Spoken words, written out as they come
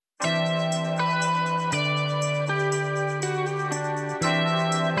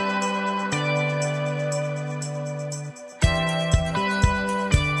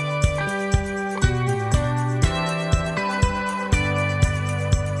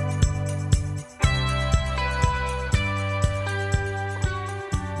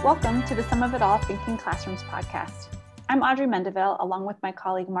Welcome to the Sum of It All Thinking Classrooms podcast. I'm Audrey Mendeville, along with my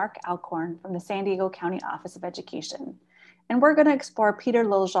colleague Mark Alcorn from the San Diego County Office of Education. And we're going to explore Peter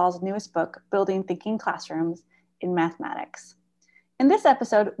Littlejoh's newest book, Building Thinking Classrooms in Mathematics. In this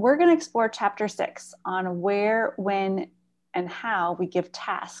episode, we're going to explore Chapter 6 on where, when, and how we give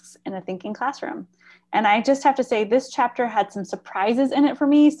tasks in a thinking classroom. And I just have to say, this chapter had some surprises in it for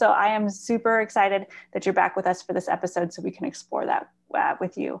me, so I am super excited that you're back with us for this episode so we can explore that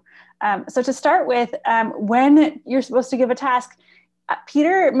with you. So to start with, when you're supposed to give a task,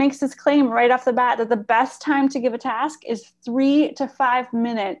 Peter makes this claim right off the bat that the best time to give a task is 3 to 5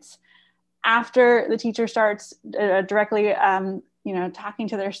 minutes after the teacher starts directly talking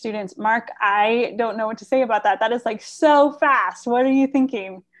to their students. Mark, I don't know what to say about that. That is like so fast. What are you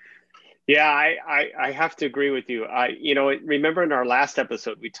thinking? Yeah, I have to agree with you. Remember in our last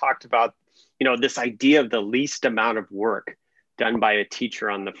episode, we talked about, this idea of the least amount of work done by a teacher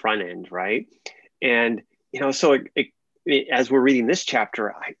on the front end, right? And, as we're reading this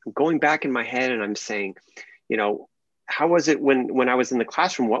chapter, I'm going back in my head and I'm saying, how was it when I was in the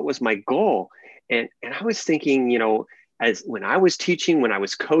classroom? What was my goal? And I was thinking, as when I was teaching, when I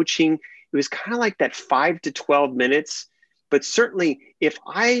was coaching, it was kind of like that 5 to 12 minutes. But certainly if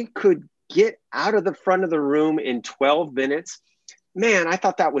I could get out of the front of the room in 12 minutes, man, I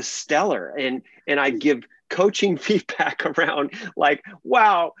thought that was stellar. And I'd give coaching feedback around like,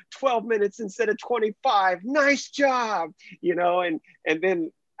 wow, 12 minutes instead of 25, nice job, and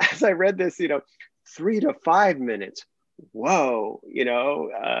then as I read this, 3 to 5 minutes, whoa,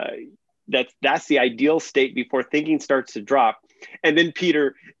 that's the ideal state before thinking starts to drop. And then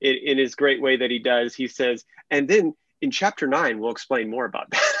Peter, in his great way that he does, he says, and then in chapter 9, we'll explain more about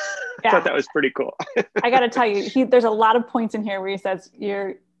that. I thought that was pretty cool. I got to tell you, there's a lot of points in here where he says,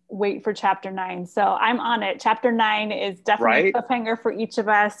 wait for chapter 9. So I'm on it. Chapter 9 is definitely a cliffhanger for each of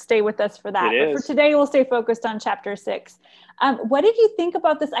us. Stay with us for that. But for today, we'll stay focused on chapter 6. What did you think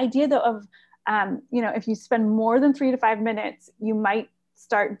about this idea though of, if you spend more than 3 to 5 minutes, you might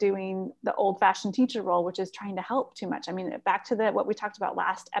start doing the old-fashioned teacher role, which is trying to help too much. I mean, back to what we talked about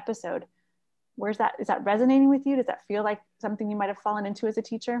last episode. Is that resonating with you? Does that feel like something you might have fallen into as a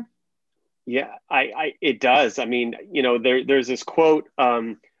teacher? Yeah, it does. I mean, there's this quote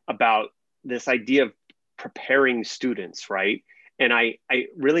about this idea of preparing students, right? And I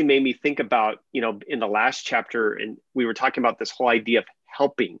really made me think about, in the last chapter, and we were talking about this whole idea of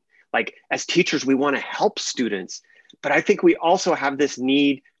helping. Like as teachers, we want to help students, but I think we also have this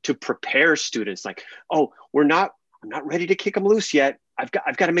need to prepare students. Like, oh, I'm not ready to kick them loose yet. I've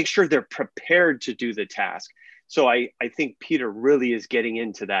got to make sure they're prepared to do the task. So I think Peter really is getting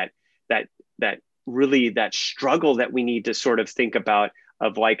into that struggle that we need to sort of think about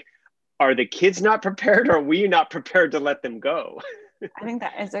of like, are the kids not prepared or are we not prepared to let them go? I think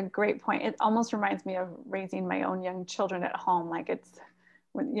that is a great point. It almost reminds me of raising my own young children at home. Like it's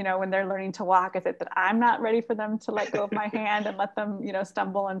when they're learning to walk, is it that I'm not ready for them to let go of my hand and let them,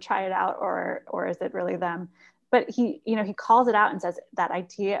 stumble and try it out, or is it really them? But he calls it out and says that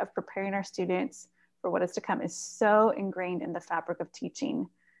idea of preparing our students for what is to come is so ingrained in the fabric of teaching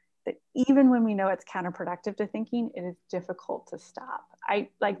that even when we know it's counterproductive to thinking, it is difficult to stop.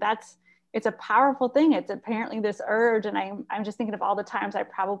 It's a powerful thing. It's apparently this urge. And I'm just thinking of all the times I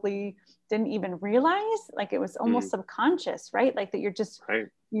probably didn't even realize, like it was almost subconscious, right? Like that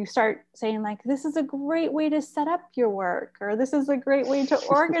you start saying like, this is a great way to set up your work, or this is a great way to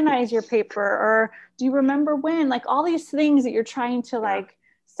organize your paper, or do you remember when, like all these things that you're trying to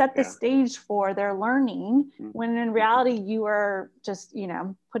set the stage for their learning, when in reality you are just,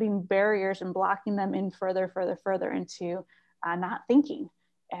 putting barriers and blocking them in further into not thinking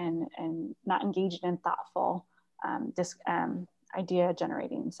and not engaging in thoughtful idea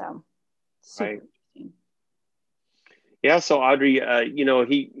generating. So super interesting. Yeah. So Audrey,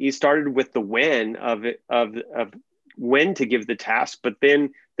 he started with the when of when to give the task, but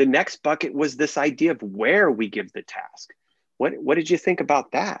then the next bucket was this idea of where we give the task. What did you think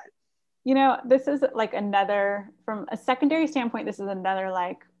about that? This is like another, from a secondary standpoint, this is another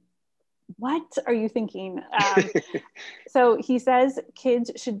like, what are you thinking? So he says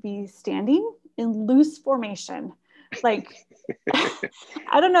kids should be standing in loose formation. Like,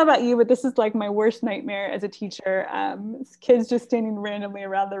 I don't know about you, but this is like my worst nightmare as a teacher. Kids just standing randomly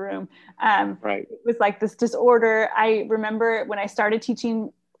around the room. It was like this disorder. I remember when I started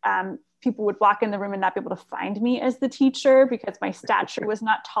teaching, people would walk in the room and not be able to find me as the teacher because my stature was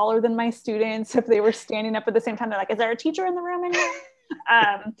not taller than my students. If they were standing up at the same time, they're like, is there a teacher in the room anymore?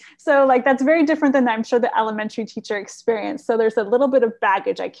 So like, that's very different than I'm sure the elementary teacher experience. So there's a little bit of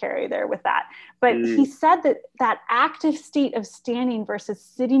baggage I carry there with that. But he said that that active state of standing versus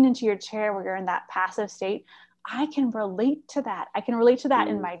sitting into your chair where you're in that passive state, I can relate to that. I can relate to that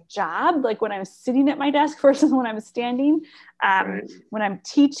in my job, like when I'm sitting at my desk versus when I'm standing. When I'm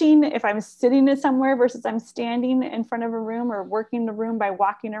teaching, if I'm sitting somewhere versus I'm standing in front of a room or working the room by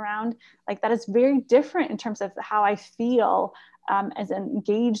walking around, like that is very different in terms of how I feel as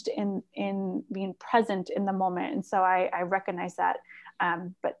engaged in being present in the moment. And so I recognize that.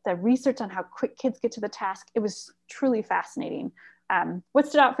 But the research on how quick kids get to the task, it was truly fascinating. What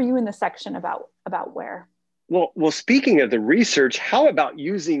stood out for you in the section about where? Well, speaking of the research, how about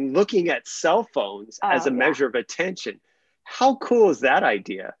looking at cell phones as a measure of attention? How cool is that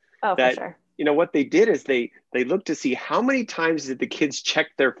idea? For sure. You know, what they did is they looked to see how many times did the kids check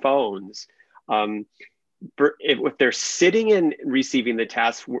their phones if they're sitting and receiving the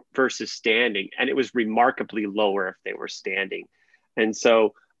task versus standing, and it was remarkably lower if they were standing. And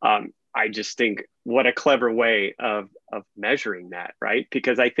so I just think what a clever way of measuring that, right?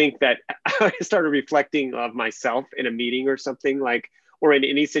 Because I think that I started reflecting of myself in a meeting or something like, or in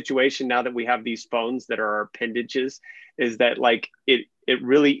any situation now that we have these phones that are our appendages, is that like it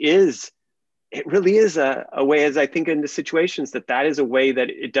really is a way, as I think in the situations, that is a way that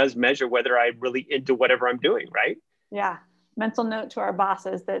it does measure whether I'm really into whatever I'm doing, right? Yeah. Mental note to our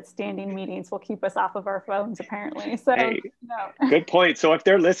bosses that standing meetings will keep us off of our phones, apparently. So, hey, good point. So if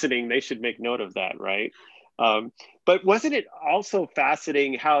they're listening, they should make note of that, right? But wasn't it also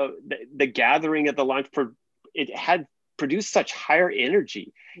fascinating how the gathering at the lunch, it had produced such higher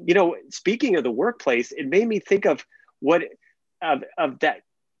energy? You know, speaking of the workplace, it made me think of of that.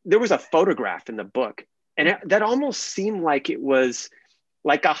 There was a photograph in the book, and that almost seemed like it was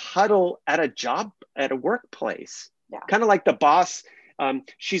like a huddle at a workplace. Yeah. Kind of like the boss,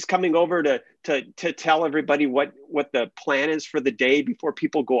 she's coming over to tell everybody what the plan is for the day before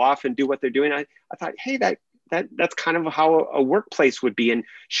people go off and do what they're doing. I thought, hey, that's kind of how a workplace would be. And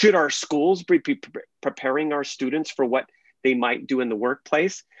should our schools be preparing our students for what they might do in the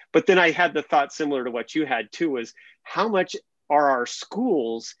workplace? But then I had the thought similar to what you had too, was how much are our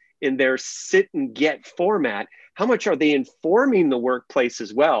schools in their sit and get format? How much are they informing the workplace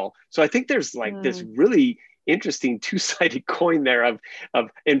as well? So I think there's like this really interesting two-sided coin there of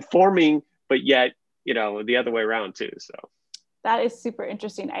informing, but yet, you know, the other way around too. So that is super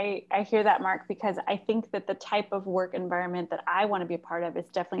interesting. I hear that, Mark, because I think that the type of work environment that I want to be a part of is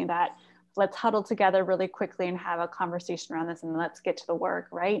definitely that let's huddle together really quickly and have a conversation around this and let's get to the work,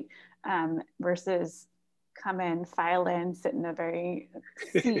 right? Versus come in, file in, sit in a very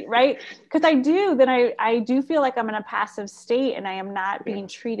seat, right? Because I do feel like I'm in a passive state and I am not being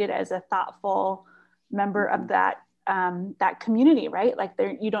treated as a thoughtful member of that community, right? Like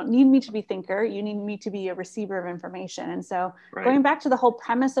you don't need me to be thinker, you need me to be a receiver of information. And so going back to the whole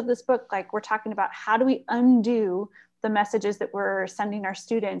premise of this book, like we're talking about how do we undo the messages that we're sending our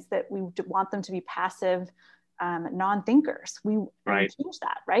students that we want them to be passive non-thinkers. We change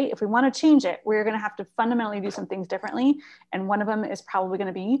that, right? If we want to change it, we're going to have to fundamentally do some things differently. And one of them is probably going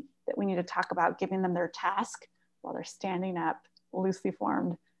to be that we need to talk about giving them their task while they're standing up, loosely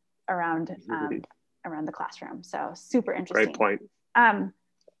formed around the classroom. So super interesting. Great point.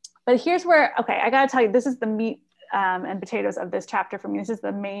 But here's where, okay, I got to tell you, this is the meat and potatoes of this chapter for me. This is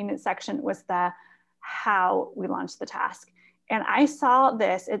the main section, was the how we launched the task. And I saw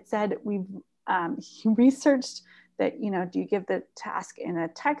this, it said he researched that, you know, do you give the task in a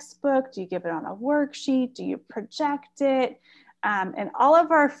textbook? Do you give it on a worksheet? Do you project it? And all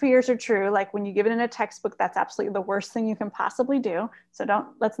of our fears are true. Like when you give it in a textbook, that's absolutely the worst thing you can possibly do. So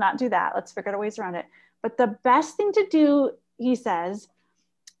let's not do that. Let's figure out ways around it. But the best thing to do, he says,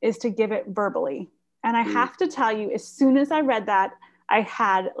 is to give it verbally. And I have to tell you, as soon as I read that, I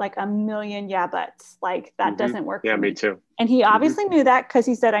had like a million yeah buts. Like that doesn't work for me. Me too. And he obviously knew that because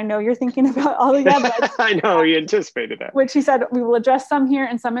he said, I know you're thinking about all the yeah buts. I know, he anticipated that. Which he said, we will address some here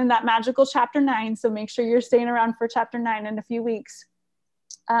and some in that magical chapter 9. So make sure you're staying around for chapter 9 in a few weeks.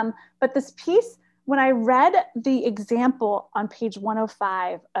 But this piece, when I read the example on page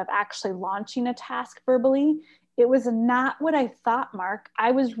 105 of actually launching a task verbally, it was not what I thought, Mark.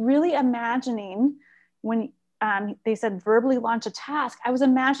 I was really imagining when they said verbally launch a task, I was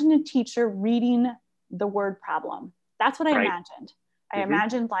imagining a teacher reading the word problem. That's what I imagined. I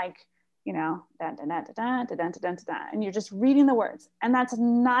imagined like, you know, dun, dun, dun, dun, dun, dun, dun, dun, and you're just reading the words. And that's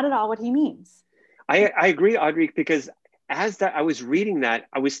not at all what he means. I agree, Audrey, because I was reading that,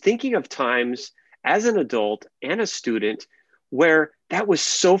 I was thinking of times as an adult and a student where that was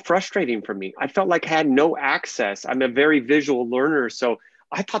so frustrating for me. I felt like I had no access. I'm a very visual learner. So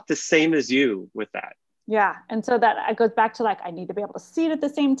I thought the same as you with that. Yeah. And so that goes back to like, I need to be able to see it at the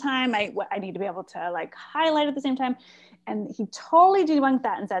same time. I need to be able to like highlight at the same time. And he totally debunked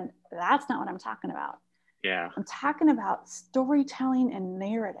that and said, that's not what I'm talking about. Yeah. I'm talking about storytelling and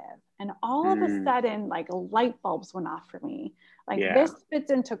narrative. And all of a sudden, like light bulbs went off for me. Like this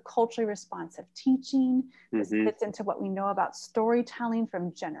fits into culturally responsive teaching. This fits into what we know about storytelling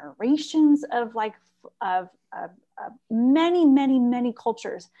from generations of like, of many, many, many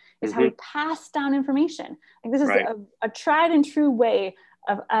cultures is how we pass down information. Like this is a tried and true way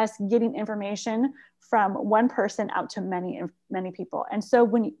of us getting information from one person out to many, many people. And so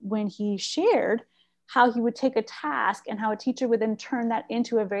when he shared how he would take a task and how a teacher would then turn that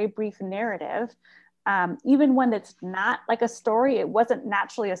into a very brief narrative, even when it's not like a story, it wasn't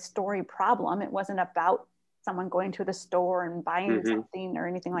naturally a story problem. It wasn't about someone going to the store and buying something or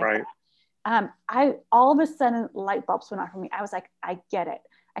anything like that. I all of a sudden light bulbs went off for me. I was like, I get it.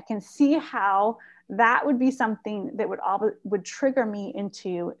 I can see how that would be something that would trigger me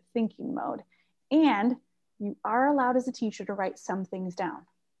into thinking mode. And you are allowed as a teacher to write some things down.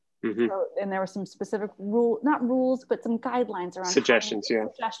 So, and there were some specific not rules, but some guidelines around suggestions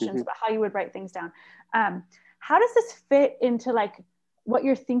about how you would write things down. How does this fit into like what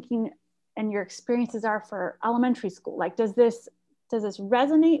you're thinking and your experiences are for elementary school? Like, does this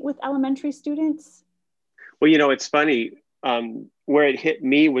resonate with elementary students? Well, you know, it's funny. Where it hit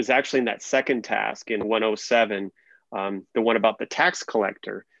me was actually in that second task in 107, the one about the tax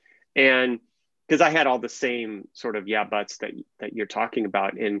collector. And because I had all the same sort of buts that you're talking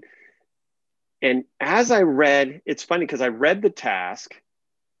about. And as I read, it's funny because I read the task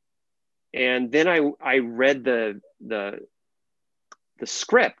and then I read the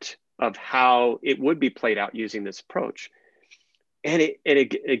script of how it would be played out using this approach. And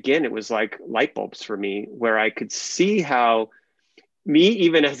it was like light bulbs for me, where I could see how me,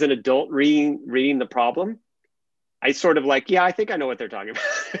 even as an adult reading the problem, I sort of like, I think I know what they're talking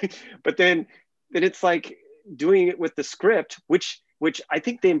about. But then it's like doing it with the script, which I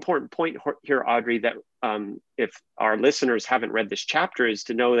think the important point here, Audrey, that if our listeners haven't read this chapter, is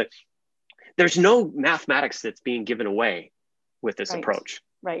to know that there's no mathematics that's being given away with this approach.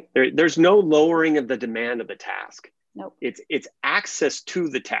 Right. There's no lowering of the demand of the task. Nope. It's access to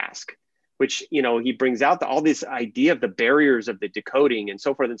the task, which, you know, he brings out all this idea of the barriers of the decoding and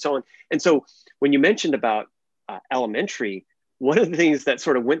so forth and so on. And so when you mentioned about elementary, one of the things that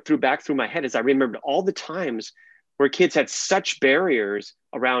sort of went back through my head is I remembered all the times where kids had such barriers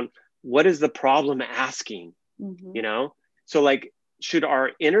around what is the problem asking, you know? So like, should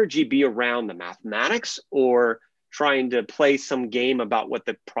our energy be around the mathematics or trying to play some game about what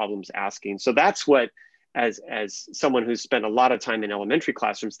the problem's asking? So that's what, as someone who's spent a lot of time in elementary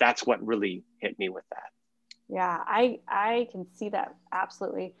classrooms, that's what really hit me with that. Yeah, I can see that.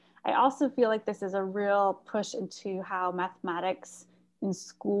 Absolutely. I also feel like this is a real push into how mathematics in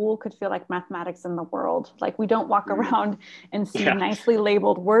school could feel like mathematics in the world. Like we don't walk around and see nicely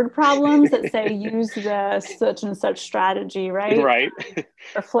labeled word problems that say use the such and such strategy, right? Right.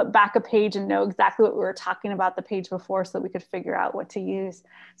 Or flip back a page and know exactly what we were talking about the page before so that we could figure out what to use.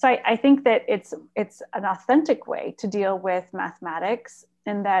 So I think that it's an authentic way to deal with mathematics,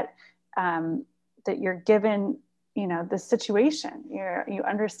 in that that you're given, you know, the situation, you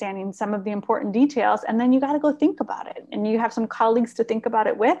understanding some of the important details, and then you got to go think about it, and you have some colleagues to think about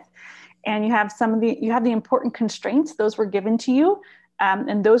it with, and you have the important constraints. Those were given to you,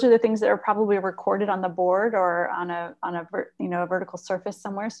 and those are the things that are probably recorded on the board or on a vertical surface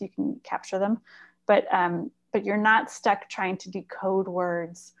somewhere, so you can capture them. But you're not stuck trying to decode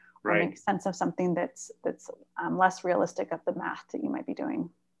words or make sense of something that's less realistic of the math that you might be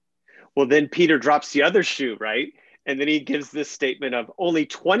doing. Well, then Peter drops the other shoe, right? And then he gives this statement of only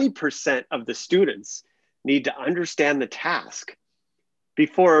 20% of the students need to understand the task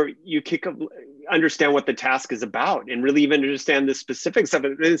before you understand what the task is about and really even understand the specifics of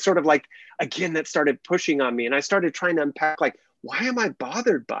it. And it's sort of like, again, that started pushing on me. And I started trying to unpack, like, why am I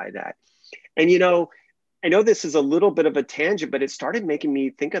bothered by that? And, you know, I know this is a little bit of a tangent, but it started making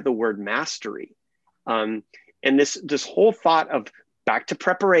me think of the word mastery. And this whole thought of back to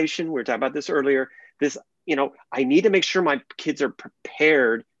preparation, we were talking about this earlier, this, you know, I need to make sure my kids are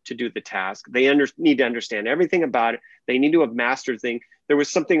prepared to do the task. They need to understand everything about it. They need to have mastered things. There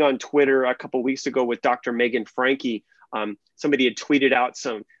was something on Twitter a couple of weeks ago with Dr. Megan Franke. Somebody had tweeted out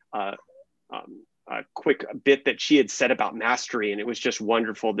some a quick bit that she had said about mastery, and it was just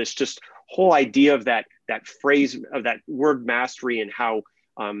wonderful. This just whole idea of that phrase, of that word mastery, and how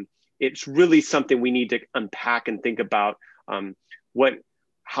it's really something we need to unpack and think about what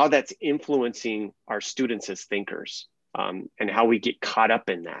how that's influencing our students as thinkers, and how we get caught up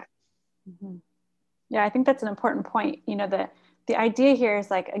in that. Mm-hmm. Yeah, I think that's an important point. You know, the idea here is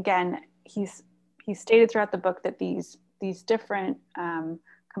like, again, he's stated throughout the book that these different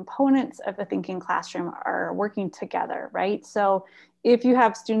components of a thinking classroom are working together, right? So if you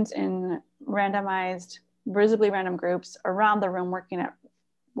have students in randomized, visibly random groups around the room working at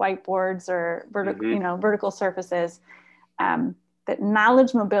whiteboards or vertical surfaces, that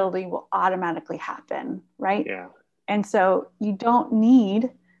knowledge mobility will automatically happen, right? Yeah. And so you don't need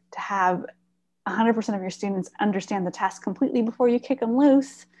to have 100% of your students understand the task completely before you kick them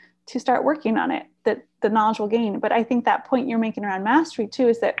loose to start working on it, that the knowledge will gain. But I think that point you're making around mastery too,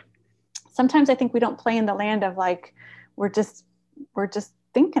 is that sometimes I think we don't play in the land of like, we're just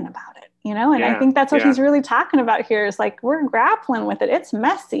thinking about it, you know? And I think that's what he's really talking about here, is like, we're grappling with it. It's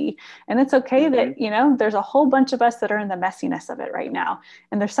messy, and it's okay that, you know, there's a whole bunch of us that are in the messiness of it right now.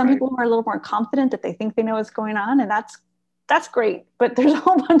 And there's some people who are a little more confident that they think they know what's going on, and that's great. But there's a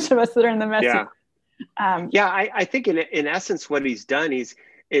whole bunch of us that are in the messy. I think in essence, what he's done is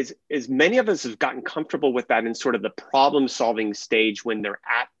many of us have gotten comfortable with that in sort of the problem solving stage when they're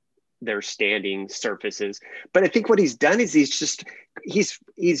at their standing surfaces. But I think what he's done is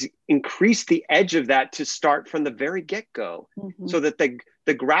he's increased the edge of that to start from the very get-go, so that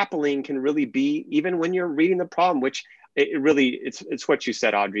the grappling can really be even when you're reading the problem, which it's what you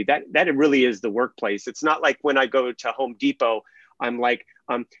said, Audrey, that it really is the workplace. It's not like when I go to Home Depot, I'm like,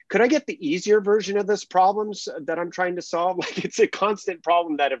 could I get the easier version of this problems that I'm trying to solve? Like, it's a constant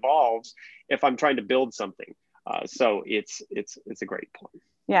problem that evolves if I'm trying to build something. So it's a great point.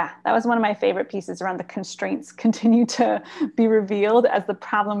 Yeah, that was one of my favorite pieces, around the constraints continue to be revealed as the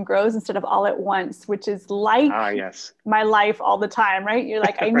problem grows instead of all at once, which is like my life all the time, right? You're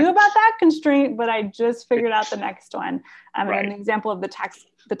like, I knew about that constraint, but I just figured out the next one. And an example of the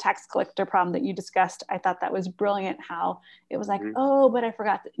tax collector problem that you discussed, I thought that was brilliant, how it was like, oh, but I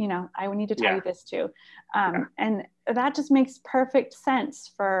forgot that, you know, I would need to tell you this too. And that just makes perfect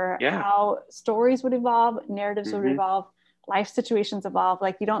sense for how stories would evolve, narratives would evolve, life situations evolve.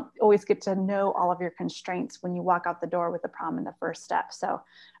 Like, you don't always get to know all of your constraints when you walk out the door with the problem in the first step. So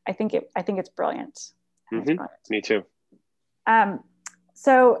I think it's brilliant. Me too.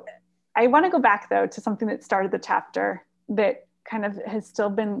 So I want to go back though to something that started the chapter that kind of has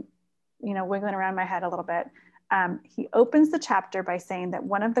still been, you know, wiggling around my head a little bit. He opens the chapter by saying that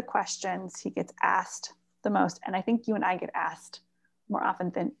one of the questions he gets asked the most, and I think you and I get asked more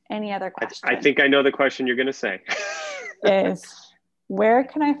often than any other question. I think I know the question you're going to say. is, where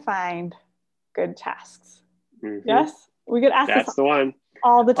can I find good tasks? Yes, we get asked That's this the one.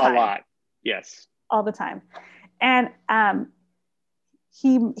 All the time. A lot. Yes. All the time. And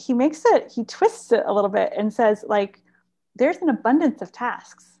he twists it a little bit and says, like, there's an abundance of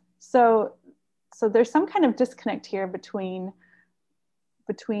tasks. So there's some kind of disconnect here between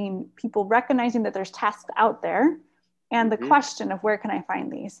people recognizing that there's tasks out there and the question of where can I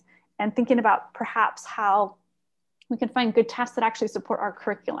find these, and thinking about perhaps how we can find good tasks that actually support our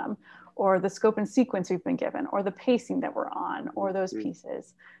curriculum, or the scope and sequence we've been given, or the pacing that we're on, or those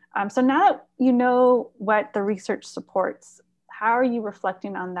pieces. So now that you know what the research supports, how are you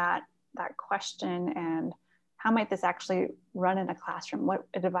reflecting on that question, and how might this actually run in a classroom? What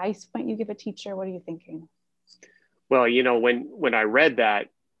advice might you give a teacher? What are you thinking? Well, you know, when I read that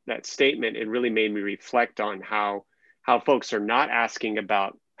statement, it really made me reflect on how folks are not asking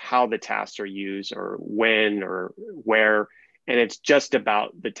about how the tasks are used or when or where, and it's just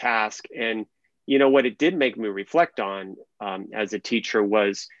about the task. And you know what it did make me reflect on as a teacher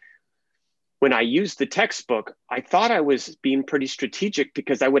was, when I used the textbook, I thought I was being pretty strategic,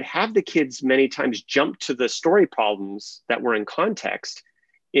 because I would have the kids many times jump to the story problems that were in context,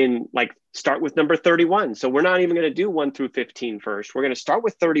 in like, start with number 31. So we're not even going to do 1 through 15 first. We're going to start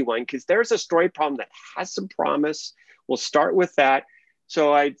with 31 because there's a story problem that has some promise. We'll start with that.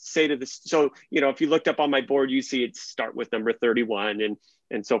 So I'd say to this, so, you know, if you looked up on my board, you see it start with number 31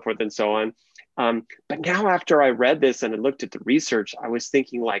 and so forth and so on. But now after I read this and I looked at the research, I was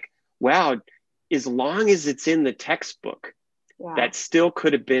thinking like, wow, as long as it's in the textbook, that still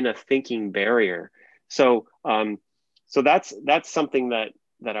could have been a thinking barrier. So, so that's something that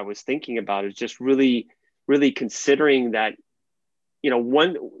I was thinking about, is just really, really considering that, you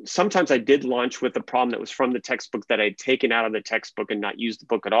know, sometimes I did launch with a problem that was from the textbook that I'd taken out of the textbook and not used the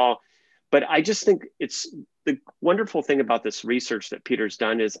book at all. But I just think it's the wonderful thing about this research that Peter's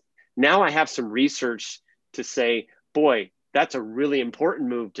done is now I have some research to say, boy, that's a really important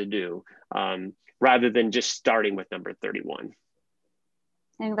move to do, rather than just starting with number 31.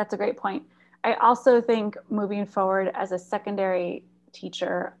 I think that's a great point. I also think moving forward as a secondary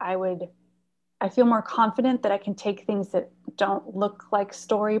teacher, I feel more confident that I can take things that don't look like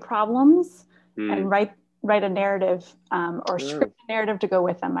story problems and write a narrative or script a narrative to go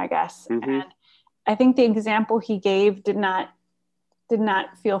with them, I guess. And I think the example he gave did not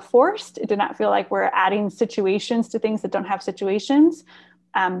feel forced. It did not feel like we're adding situations to things that don't have situations,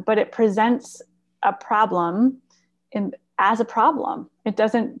 but it presents a problem as a problem. It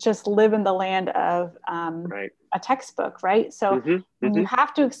doesn't just live in the land of a textbook, right? So when you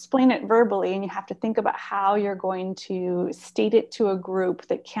have to explain it verbally and you have to think about how you're going to state it to a group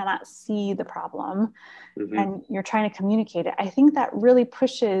that cannot see the problem and you're trying to communicate it, I think that really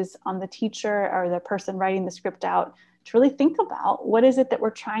pushes on the teacher or the person writing the script out to really think about what is it that we're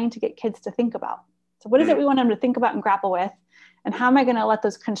trying to get kids to think about. So what is it we want them to think about and grapple with? And how am I going to let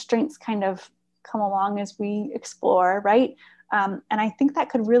those constraints kind of come along as we explore, right? And I think that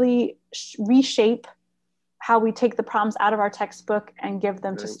could really reshape how we take the problems out of our textbook and give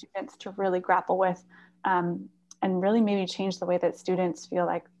them to students to really grapple with, and really maybe change the way that students feel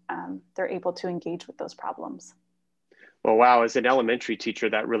like they're able to engage with those problems. Well, wow, as an elementary teacher,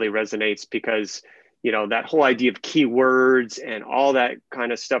 that really resonates because, you know, that whole idea of keywords and all that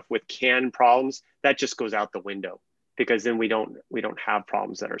kind of stuff with canned problems, that just goes out the window, because then we don't have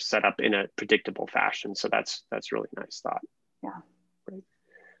problems that are set up in a predictable fashion. So that's really nice thought. Yeah. Great.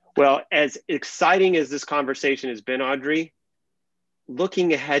 Well, as exciting as this conversation has been, Audrey,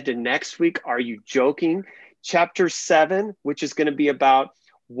 looking ahead to next week, are you joking? Chapter 7, which is going to be about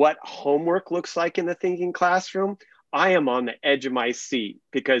what homework looks like in the thinking classroom. I am on the edge of my seat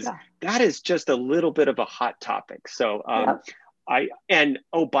because that is just a little bit of a hot topic. So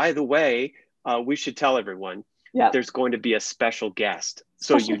by the way, we should tell everyone there's going to be a special guest.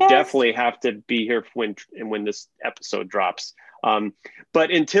 So definitely have to be here when this episode drops.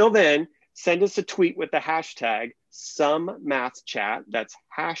 But until then, send us a tweet with the hashtag SumMathChat. That's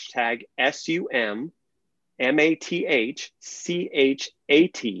hashtag SUMMATHCHAT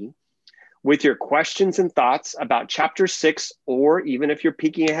with your questions and thoughts about chapter 6, or even if you're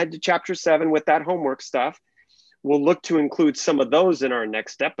peeking ahead to chapter 7 with that homework stuff. We'll look to include some of those in our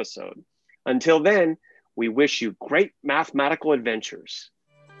next episode. Until then, we wish you great mathematical adventures.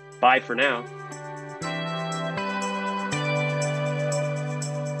 Bye for now.